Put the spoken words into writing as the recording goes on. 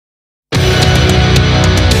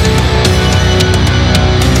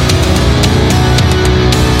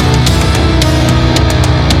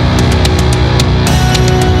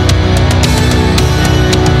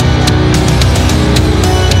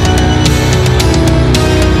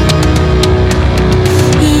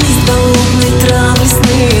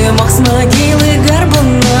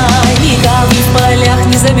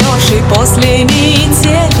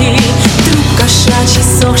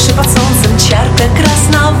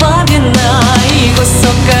два вина и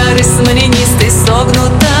кусок коры смоленистой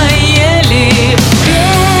согнутой ели.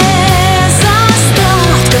 Без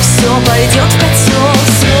остатка все пойдет в котел,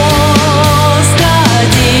 все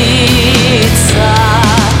сгодится.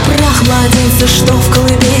 Прах младенца, что в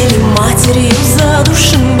колыбели матерью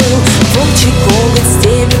задушен был, волчий коготь,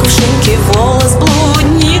 стебель кувшинки, волос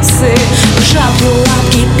блудницы, жабьи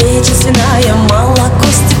лапки, печень свиная, молоко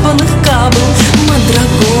степных кабл,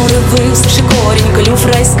 мандрагоры, высохший корень, клюв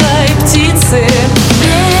райской птицы.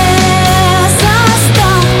 Без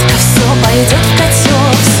остатка все пойдет в котел,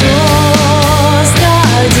 все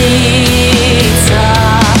сгодится.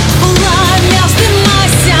 Пламя,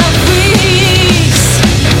 вздымайся ввысь,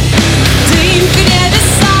 дым к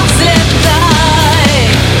небесам взлетай,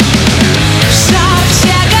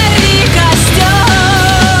 жарче гори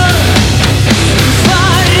костер,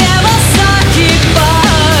 варево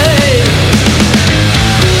закипай.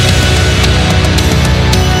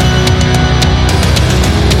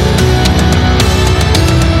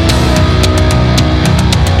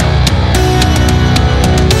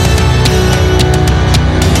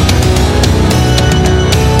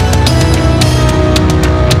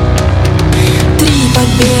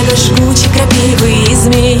 Побега, жгучей крапивы и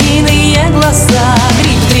змеиные глаза,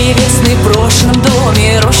 гриб древесный в брошенном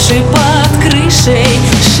доме, росший под крышей,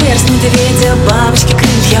 шерсть медведя, бабочки,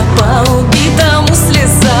 крылья, по убитому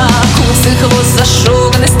слеза, куцый хвост,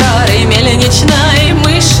 зашуганный